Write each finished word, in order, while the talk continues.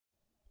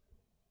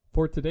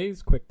For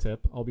today's quick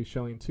tip, I'll be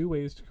showing two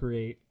ways to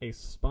create a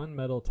spun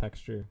metal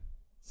texture,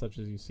 such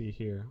as you see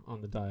here on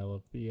the dial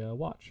of the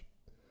watch.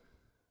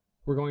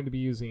 We're going to be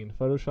using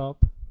Photoshop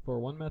for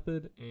one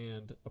method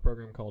and a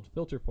program called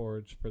Filter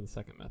Forge for the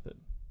second method.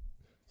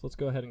 So let's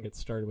go ahead and get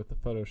started with the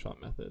Photoshop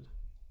method.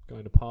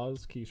 Going to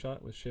pause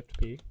KeyShot with Shift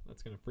P.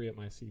 That's going to free up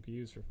my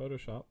CPUs for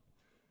Photoshop.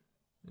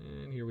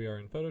 And here we are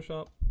in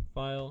Photoshop,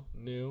 File,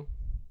 New.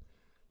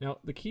 Now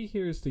the key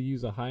here is to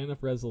use a high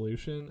enough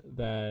resolution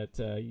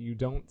that you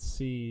don't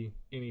see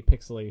any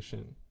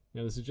pixelation.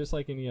 Now this is just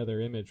like any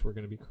other image we're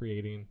going to be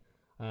creating.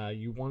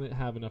 You want it to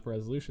have enough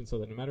resolution so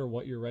that no matter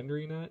what you're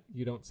rendering at,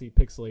 you don't see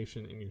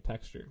pixelation in your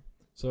texture.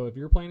 So if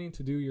you're planning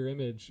to do your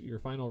image, your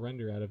final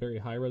render at a very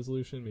high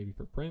resolution, maybe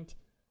for print,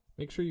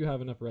 make sure you have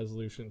enough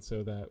resolution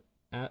so that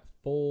at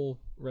full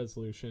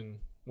resolution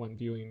when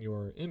viewing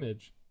your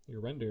image,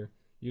 your render,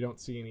 you don't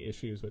see any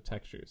issues with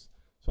textures.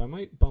 So I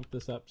might bump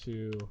this up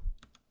to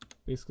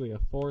basically a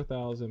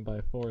 4000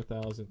 by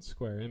 4000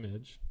 square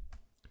image.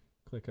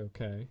 Click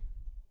OK.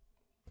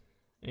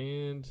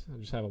 And I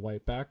just have a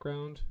white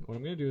background. What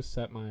I'm going to do is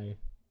set my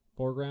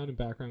foreground and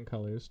background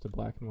colors to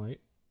black and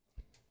white.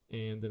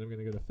 And then I'm going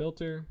to go to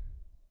Filter,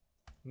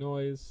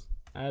 Noise,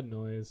 Add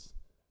Noise,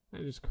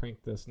 and just crank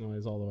this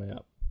noise all the way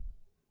up.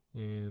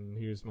 And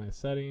here's my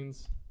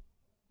settings.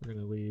 We're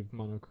going to leave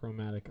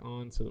monochromatic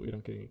on so that we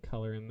don't get any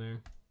color in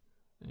there.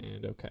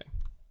 And OK.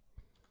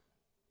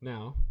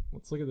 Now,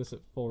 let's look at this at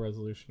full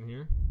resolution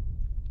here.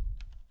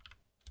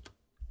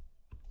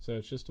 So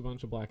it's just a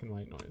bunch of black and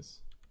white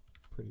noise.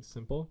 Pretty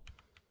simple.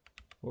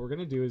 What we're going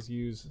to do is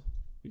use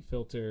the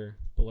filter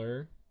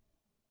Blur,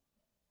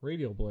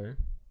 Radial Blur,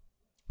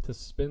 to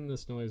spin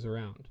this noise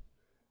around.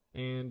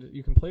 And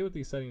you can play with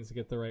these settings to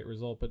get the right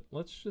result, but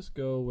let's just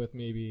go with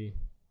maybe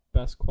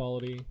best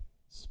quality,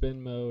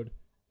 spin mode,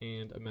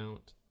 and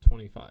amount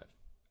 25.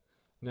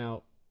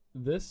 Now,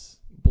 this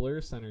blur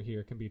center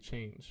here can be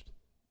changed.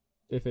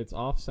 If it's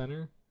off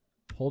center,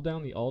 hold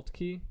down the Alt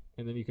key,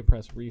 and then you can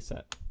press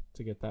reset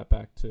to get that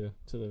back to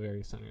the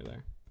very center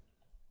there.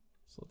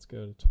 So let's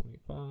go to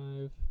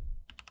 25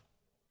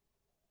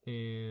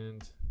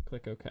 and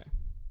click OK.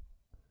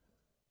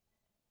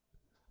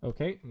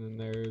 Okay, and then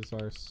there's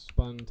our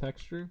spun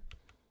texture.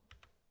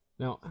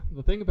 Now,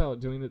 the thing about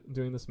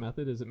doing this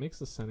method is it makes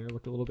the center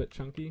look a little bit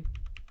chunky.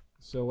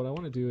 So what I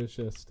want to do is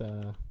just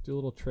do a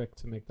little trick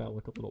to make that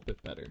look a little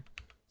bit better.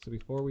 So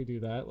before we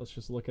do that, let's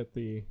just look at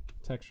the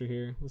texture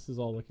here. This is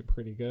all looking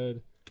pretty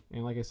good.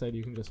 And like I said,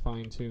 you can just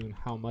fine tune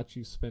how much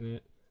you spin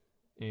it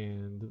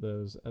and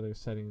those other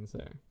settings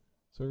there.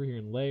 So over here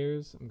in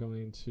layers, I'm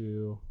going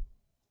to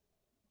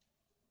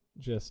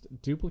just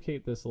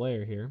duplicate this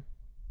layer here.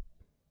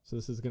 So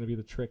this is going to be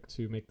the trick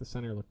to make the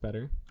center look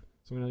better.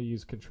 So I'm going to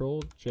use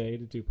Control J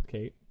to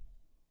duplicate.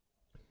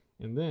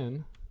 And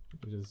then,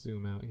 let me just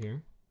zoom out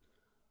here.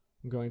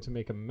 I'm going to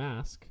make a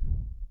mask,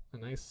 a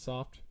nice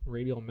soft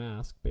radial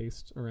mask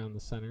based around the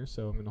center.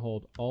 So I'm going to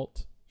hold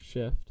Alt,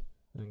 Shift,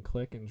 and then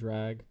click and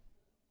drag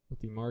with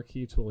the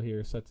marquee tool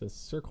here set to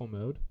circle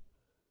mode.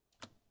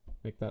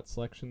 Make that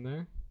selection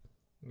there.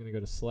 I'm going to go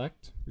to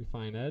Select,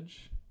 Refine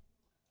Edge.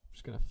 I'm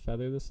just going to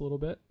feather this a little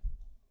bit.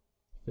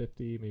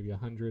 50, maybe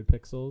 100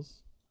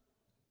 pixels.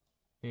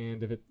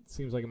 And if it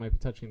seems like it might be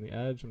touching the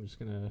edge, I'm just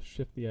going to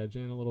shift the edge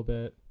in a little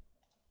bit,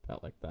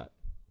 about like that.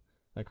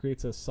 That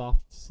creates a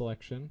soft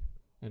selection.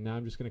 And now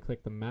I'm just going to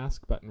click the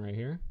mask button right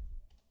here.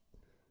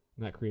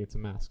 And that creates a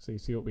mask. So you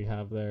see what we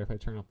have there if I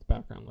turn off the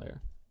background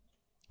layer.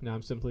 Now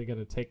I'm simply going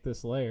to take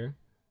this layer,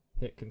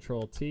 hit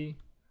Control T,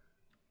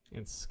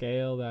 and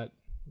scale that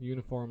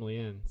uniformly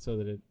in so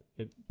that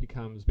it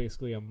becomes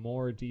basically a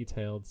more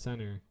detailed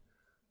center.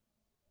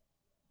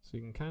 So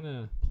you can kind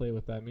of play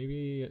with that,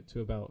 maybe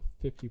to about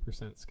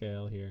 50%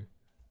 scale here.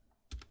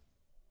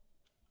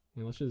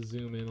 And let's just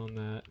zoom in on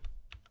that.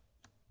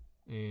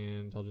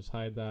 And I'll just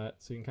hide that.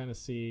 So you can kind of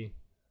see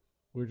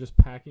we're just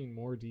packing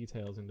more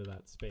details into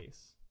that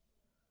space.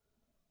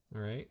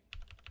 All right.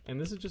 And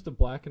this is just a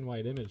black and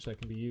white image that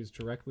can be used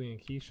directly in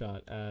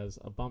KeyShot as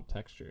a bump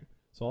texture.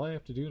 So all I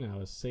have to do now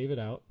is save it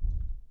out.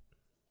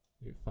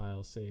 New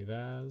file, save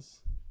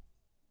as.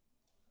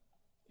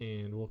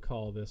 And we'll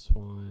call this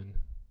one,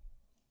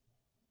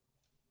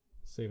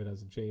 save it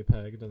as a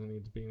JPEG. It doesn't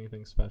need to be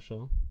anything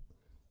special.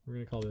 We're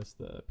going to call this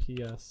the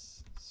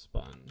PS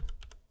Spun.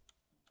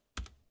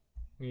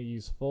 I'm going to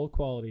use full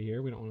quality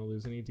here. We don't want to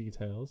lose any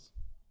details.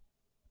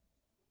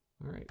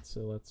 All right,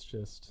 so let's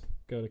just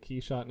go to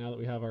KeyShot now that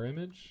we have our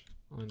image.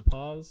 On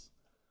pause.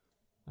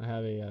 I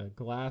have a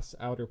glass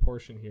outer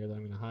portion here that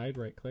I'm going to hide.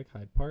 Right click,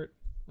 hide part,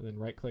 and then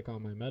right click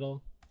on my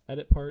metal,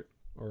 edit part,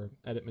 or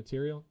edit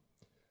material.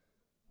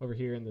 Over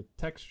here in the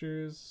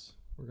textures,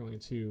 we're going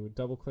to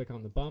double click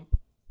on the bump.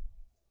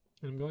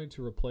 And I'm going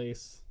to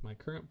replace my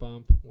current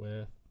bump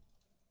with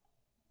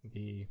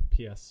the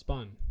PS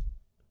Spun.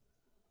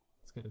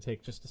 It's going to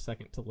take just a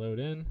second to load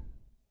in,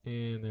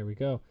 and there we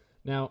go.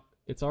 Now,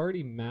 it's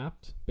already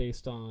mapped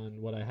based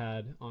on what I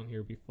had on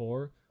here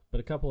before, but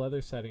a couple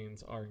other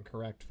settings are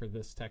incorrect for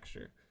this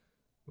texture.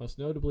 Most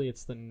notably,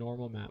 it's the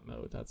normal map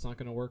mode. That's not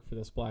going to work for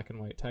this black and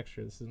white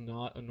texture. This is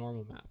not a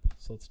normal map,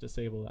 so let's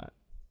disable that.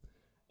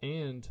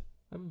 And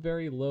I have a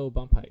very low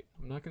bump height.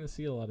 I'm not going to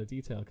see a lot of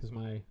detail because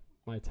my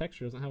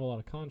texture doesn't have a lot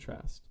of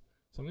contrast.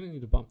 So I'm going to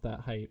need to bump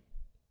that height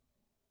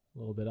a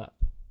little bit up.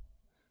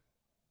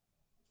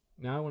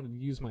 Now I want to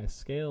use my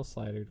scale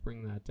slider to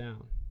bring that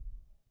down.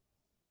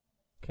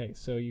 Okay,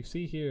 so you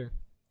see here,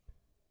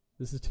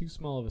 this is too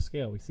small of a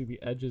scale. We see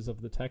the edges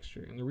of the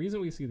texture. And the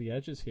reason we see the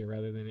edges here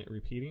rather than it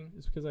repeating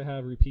is because I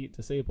have repeat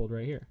disabled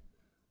right here.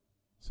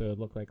 So it'd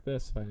look like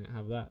this if I didn't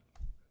have that.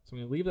 So I'm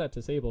going to leave that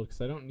disabled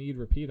because I don't need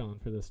repeat on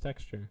for this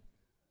texture.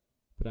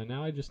 But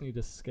now I just need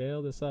to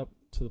scale this up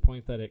to the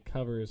point that it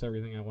covers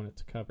everything I want it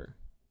to cover.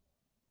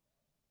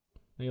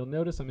 Now you'll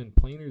notice I'm in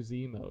planar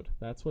Z mode.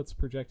 That's what's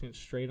projecting it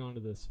straight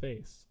onto this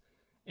face.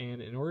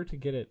 And in order to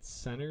get it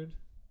centered,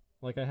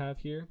 like I have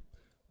here,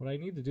 what I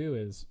need to do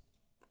is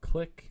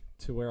click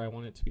to where I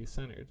want it to be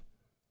centered.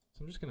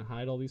 So I'm just going to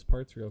hide all these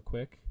parts real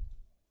quick.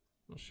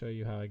 I'll show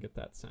you how I get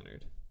that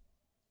centered.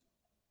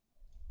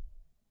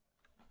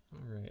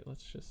 Alright,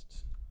 let's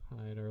just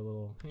hide our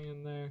little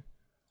hand there.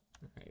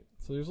 Alright,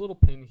 so there's a little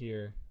pin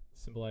here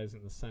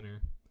symbolizing the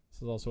center.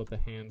 This is also what the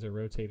hands are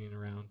rotating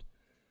around.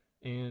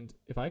 And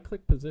if I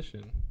click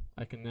position,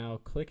 I can now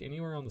click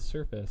anywhere on the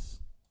surface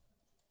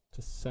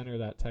to center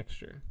that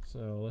texture.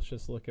 So let's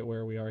just look at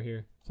where we are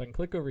here. So I can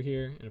click over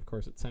here, and of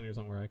course it centers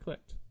on where I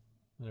clicked.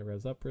 Let it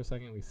res up for a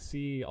second. We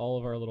see all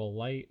of our little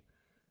light,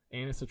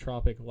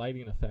 anisotropic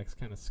lighting effects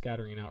kind of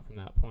scattering out from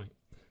that point.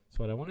 So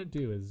what I want to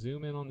do is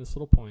zoom in on this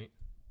little point.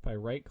 If I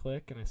right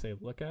click and I say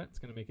look at, it's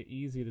going to make it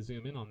easy to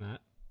zoom in on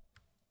that.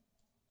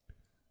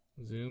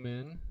 Zoom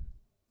in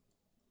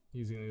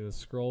using either the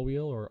scroll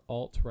wheel or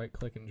alt right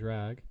click and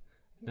drag.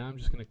 Now I'm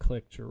just going to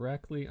click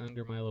directly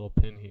under my little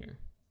pin here.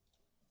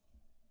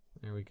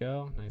 There we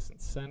go, nice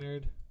and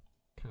centered.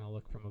 Kind of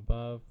look from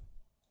above,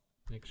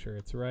 make sure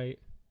it's right.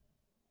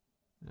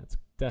 That's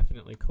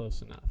definitely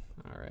close enough.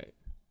 Alright.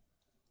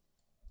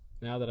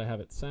 Now that I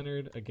have it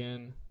centered,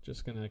 again,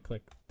 just going to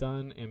click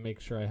done and make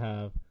sure I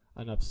have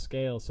enough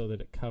scale so that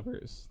it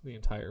covers the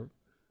entire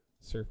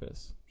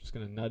surface. Just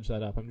going to nudge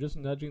that up. I'm just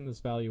nudging this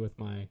value with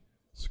my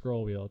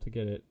scroll wheel to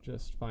get it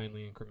just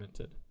finely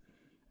incremented.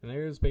 And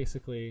there's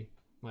basically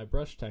my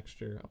brush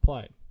texture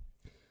applied.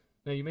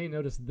 Now you may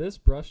notice this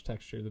brush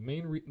texture, the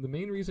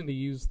main reason to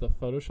use the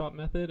Photoshop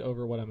method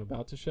over what I'm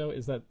about to show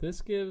is that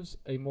this gives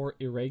a more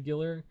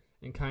irregular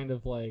and kind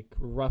of like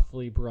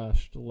roughly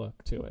brushed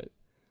look to it.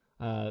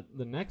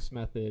 The next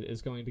method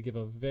is going to give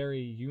a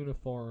very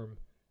uniform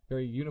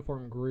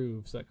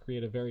grooves that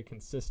create a very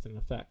consistent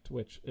effect,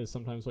 which is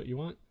sometimes what you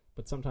want,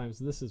 but sometimes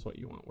this is what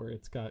you want, where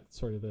it's got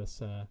sort of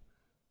this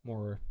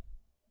more,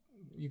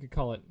 you could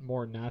call it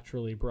more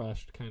naturally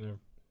brushed kind of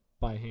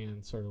by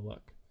hand sort of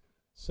look.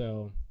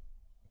 So,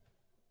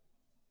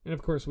 and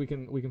of course we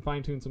can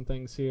fine tune some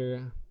things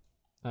here.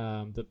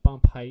 The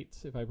bump height,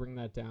 if I bring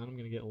that down, I'm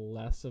going to get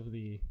less of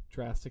the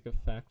drastic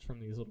effect from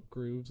these little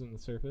grooves in the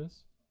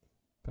surface.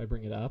 If I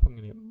bring it up, I'm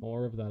going to get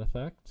more of that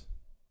effect.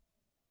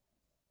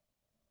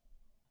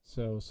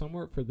 So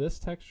somewhere for this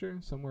texture,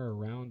 somewhere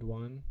around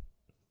 1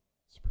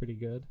 is pretty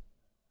good.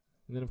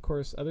 And then of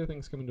course other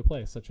things come into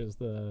play, such as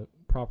the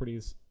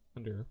properties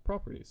under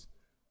properties.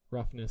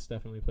 Roughness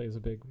definitely plays a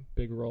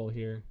big role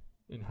here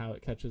in how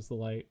it catches the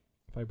light.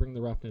 If I bring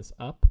the roughness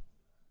up,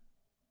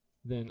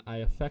 then I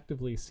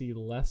effectively see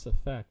less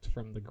effect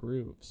from the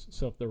grooves.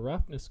 So if the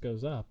roughness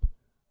goes up,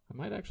 I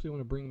might actually want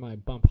to bring my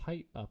bump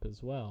height up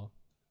as well.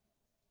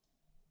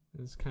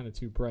 This is kind of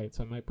too bright,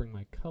 so I might bring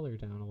my color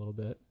down a little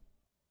bit.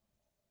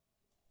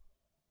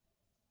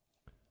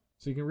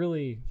 So you can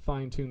really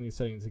fine tune these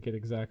settings to get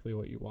exactly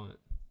what you want.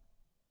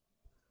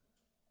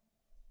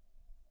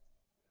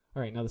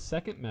 Alright, now the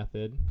second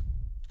method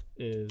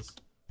is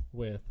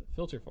with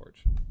Filter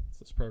Forge. It's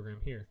this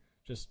program here.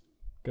 Just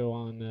go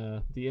on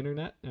the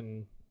internet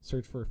and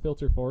search for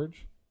Filter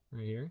Forge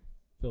right here,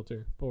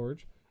 Filter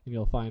Forge, and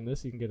you'll find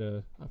this. You can get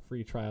a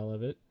free trial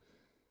of it.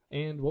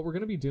 And what we're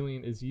going to be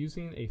doing is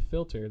using a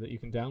filter that you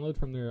can download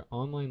from their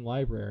online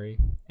library,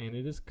 and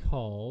it is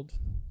called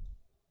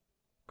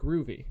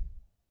Groovy.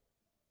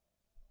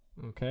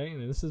 Okay,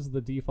 and this is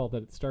the default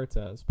that it starts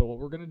as, but what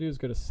we're going to do is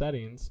go to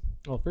Settings.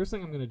 Well, first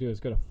thing I'm going to do is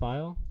go to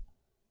File,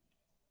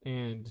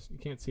 and you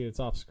can't see it's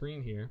off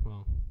screen here.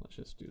 Well, let's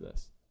just do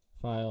this.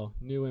 File,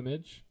 New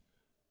Image,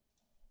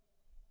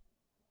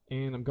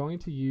 and I'm going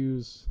to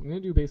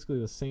do basically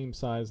the same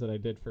size that I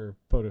did for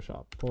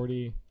Photoshop,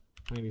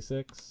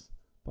 4096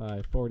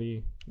 by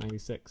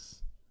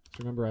 4096. So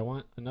remember, I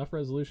want enough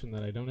resolution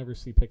that I don't ever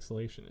see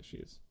pixelation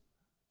issues.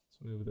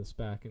 Let's move this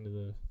back into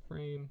the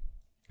frame.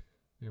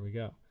 There we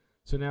go.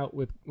 So now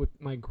with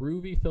my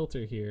groovy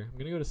filter here, I'm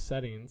going to go to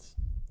Settings,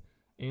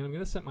 and I'm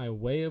going to set my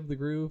way of the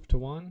groove to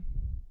 1.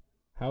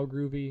 How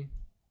groovy.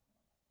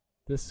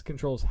 This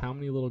controls how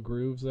many little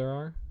grooves there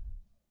are.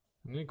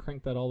 I'm going to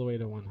crank that all the way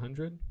to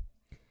 100.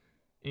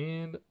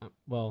 And,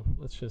 well,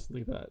 let's just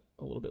leave that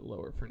a little bit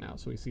lower for now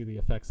so we see the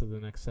effects of the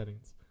next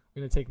settings.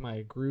 I'm going to take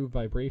my groove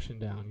vibration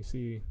down. You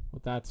see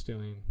what that's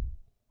doing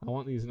I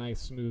want these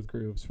nice smooth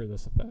grooves for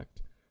this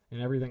effect.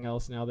 And everything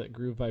else, now that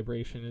groove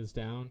vibration is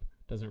down,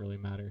 doesn't really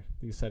matter.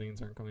 These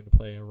settings aren't going to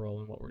play a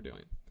role in what we're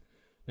doing.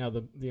 Now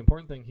the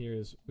important thing here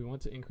is we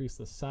want to increase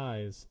the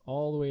size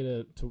all the way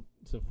to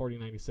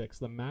 4096.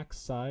 The max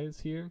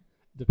size here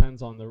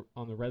depends on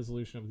the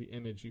resolution of the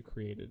image you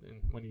created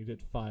and when you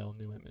did file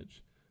new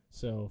image.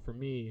 So for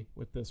me,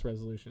 with this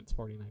resolution, it's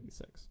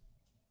 4096.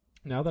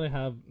 Now that I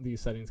have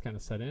these settings kind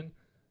of set in, I'm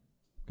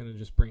going to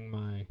just bring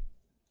my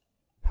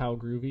How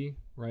Groovy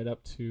right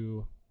up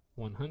to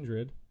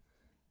 100,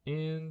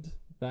 and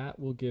that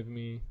will give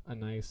me a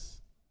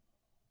nice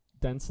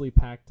densely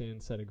packed in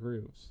set of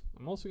grooves.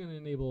 I'm also going to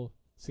enable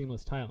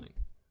seamless tiling.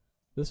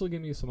 This will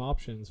give me some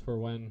options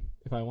for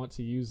if I want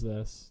to use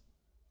this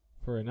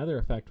for another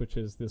effect, which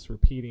is this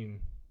repeating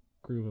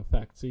groove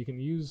effect. So you can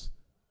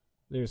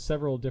there's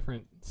several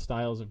different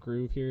styles of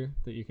groove here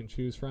that you can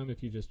choose from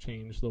if you just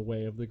change the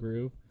way of the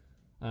groove.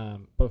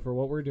 But for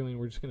what we're doing,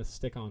 we're just going to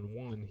stick on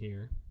one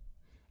here.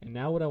 And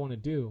now what I want to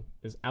do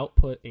is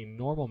output a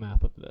normal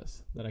map of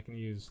this that I can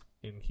use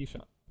in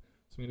KeyShot.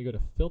 So I'm going to go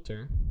to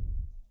Filter.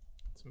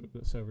 Let's move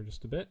this over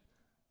just a bit.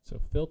 So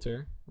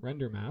Filter,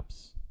 Render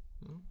Maps.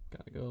 Oh,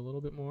 got to go a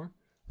little bit more.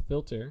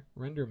 Filter,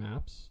 Render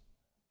Maps,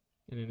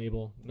 and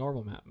enable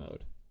Normal Map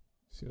Mode.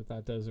 See what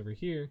that does over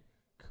here?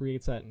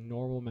 Creates that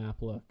normal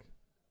map look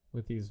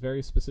with these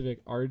very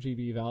specific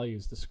RGB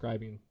values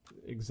describing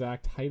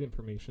exact height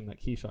information that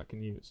KeyShot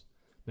can use.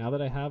 Now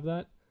that I have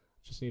that,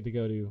 just need to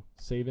go to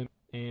Save In,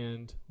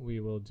 and we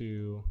will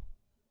do,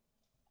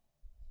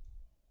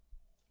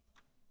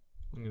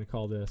 I'm going to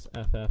call this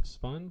FF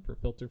Spun for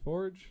Filter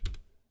Forge.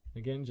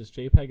 Again, just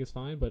JPEG is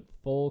fine, but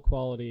full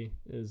quality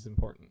is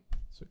important.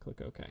 So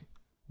click OK. And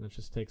that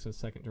just takes a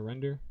second to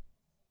render.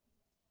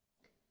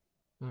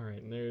 All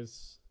right, and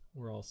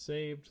we're all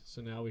saved.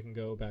 So now we can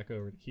go back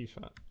over to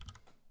KeyShot.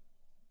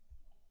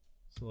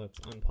 So let's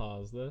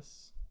unpause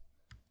this.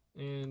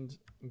 And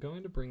I'm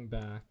going to bring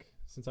back,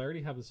 since I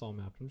already have this all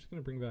mapped, I'm just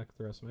going to bring back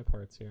the rest of my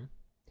parts here.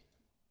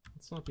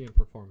 Let's not be in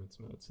performance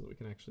mode so that we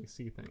can actually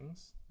see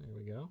things. There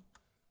we go.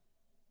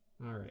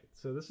 All right,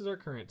 so this is our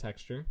current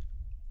texture.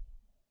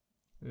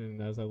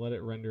 And as I let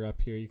it render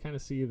up here, you kind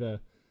of see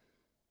the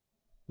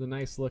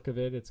nice look of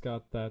it. It's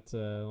got that,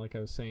 like I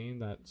was saying,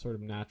 that sort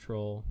of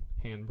natural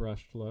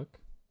hand-brushed look.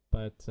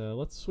 But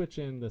let's switch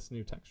in this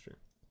new texture.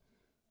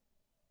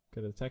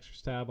 Go to the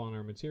Textures tab on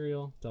our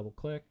material,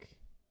 double-click,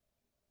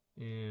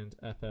 and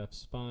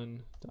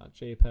ffspun.jpg.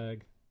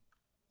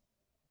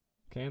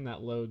 Okay, and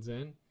that loads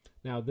in.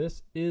 Now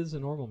this is a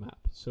normal map,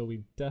 so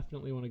we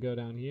definitely want to go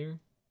down here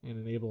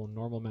and enable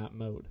normal map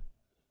mode.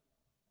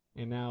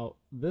 And now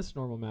this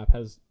normal map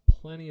has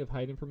plenty of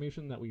height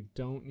information that we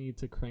don't need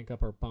to crank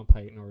up our bump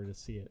height in order to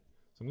see it.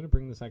 So I'm going to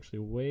bring this actually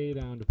way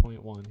down to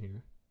 0.1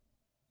 here.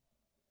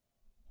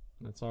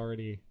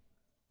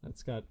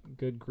 That's got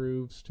good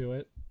grooves to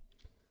it.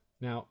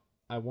 Now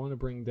I want to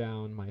bring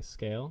down my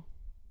scale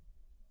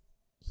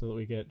so that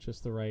we get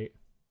just the right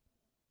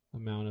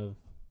amount of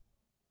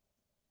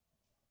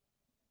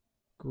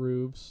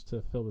grooves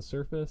to fill the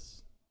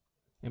surface.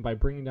 And by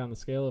bringing down the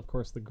scale, of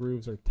course, the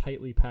grooves are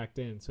tightly packed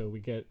in, so we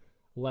get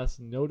less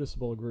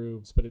noticeable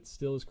grooves, but it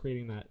still is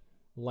creating that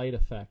light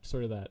effect,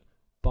 sort of that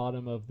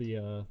bottom of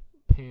the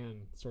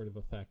pan sort of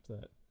effect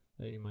that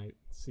you might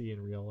see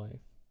in real life.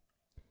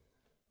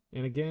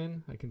 And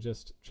again, I can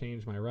just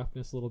change my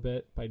roughness a little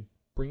bit. By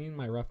bringing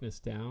my roughness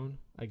down,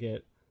 I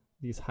get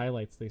these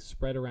highlights. They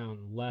spread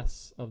around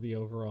less of the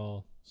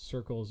overall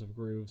circles of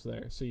grooves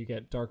there, so you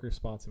get darker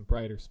spots and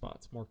brighter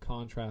spots, more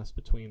contrast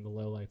between the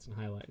lowlights and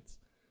highlights.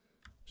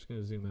 I'm just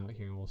going to zoom out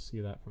here and we'll see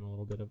that from a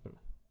little bit of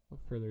a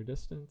further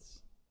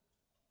distance.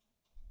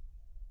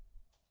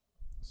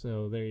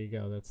 So there you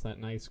go. That's that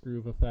nice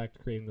groove effect,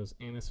 creating those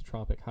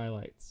anisotropic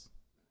highlights.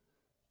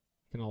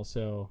 You can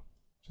also,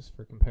 just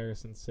for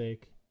comparison's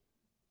sake,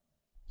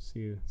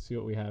 see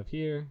what we have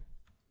here.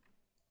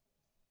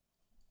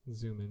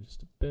 Zoom in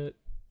just a bit.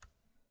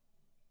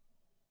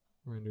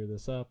 Render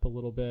this up a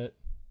little bit.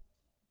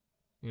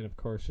 And of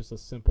course, just a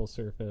simple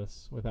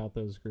surface without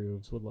those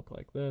grooves would look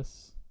like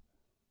this.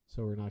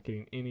 So we're not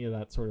getting any of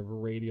that sort of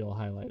radial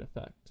highlight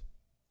effect.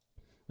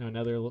 Now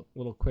another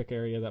little quick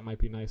area that might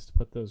be nice to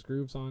put those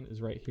grooves on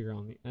is right here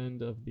on the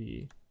end of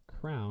the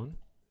crown.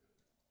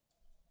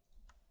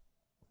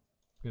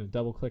 I'm going to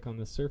double click on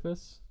this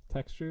surface,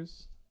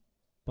 textures,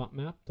 bump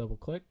map, double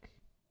click,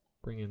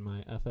 bring in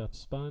my FF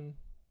Spun,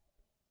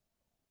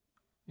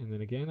 and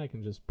then again I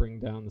can just bring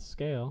down the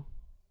scale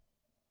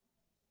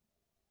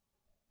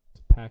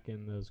to pack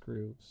in those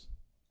grooves.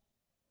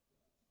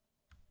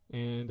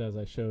 And as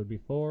I showed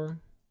before,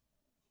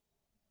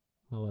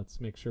 well,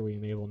 let's make sure we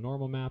enable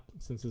normal map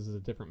since this is a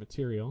different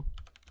material.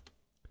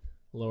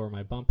 Lower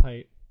my bump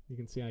height. You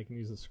can see I can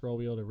use the scroll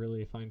wheel to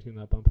really fine-tune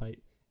that bump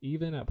height.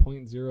 Even at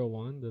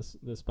 0.01,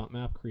 this bump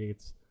map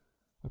creates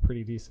a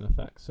pretty decent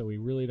effect. So we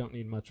really don't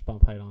need much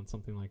bump height on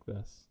something like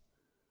this.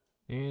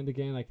 And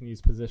again, I can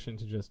use position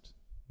to just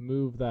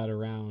move that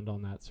around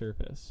on that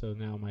surface. So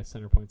now my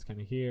center point's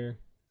kind of here.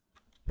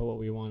 But what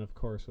we want, of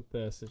course, with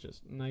this is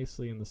just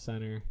nicely in the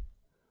center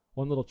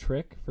One little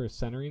trick for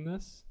centering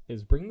this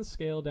is bring the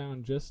scale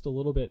down just a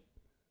little bit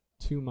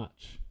too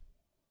much,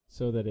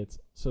 so that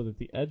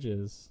the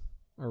edges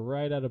are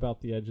right at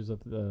about the edges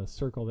of the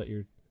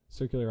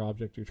circular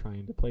object you're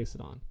trying to place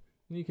it on.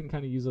 And you can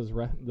kind of use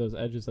those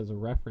edges as a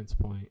reference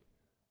point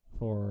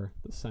for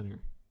the center.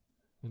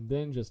 And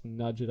then just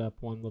nudge it up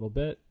one little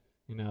bit,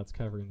 and now it's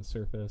covering the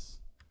surface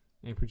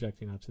and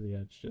projecting out to the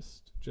edge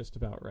just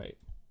about right.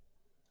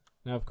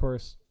 Now, of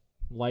course,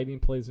 lighting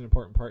plays an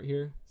important part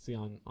here. See,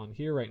 on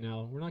here right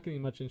now, we're not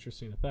getting much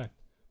interesting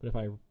effect. But if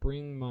I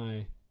bring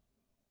my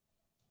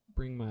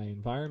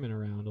environment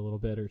around a little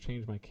bit, or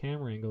change my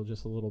camera angle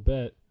just a little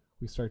bit,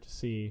 we start to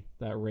see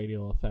that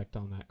radial effect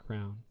on that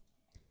crown.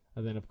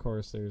 And then, of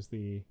course, there's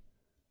the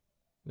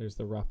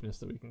roughness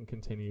that we can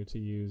continue to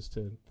use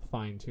to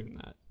fine-tune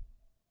that.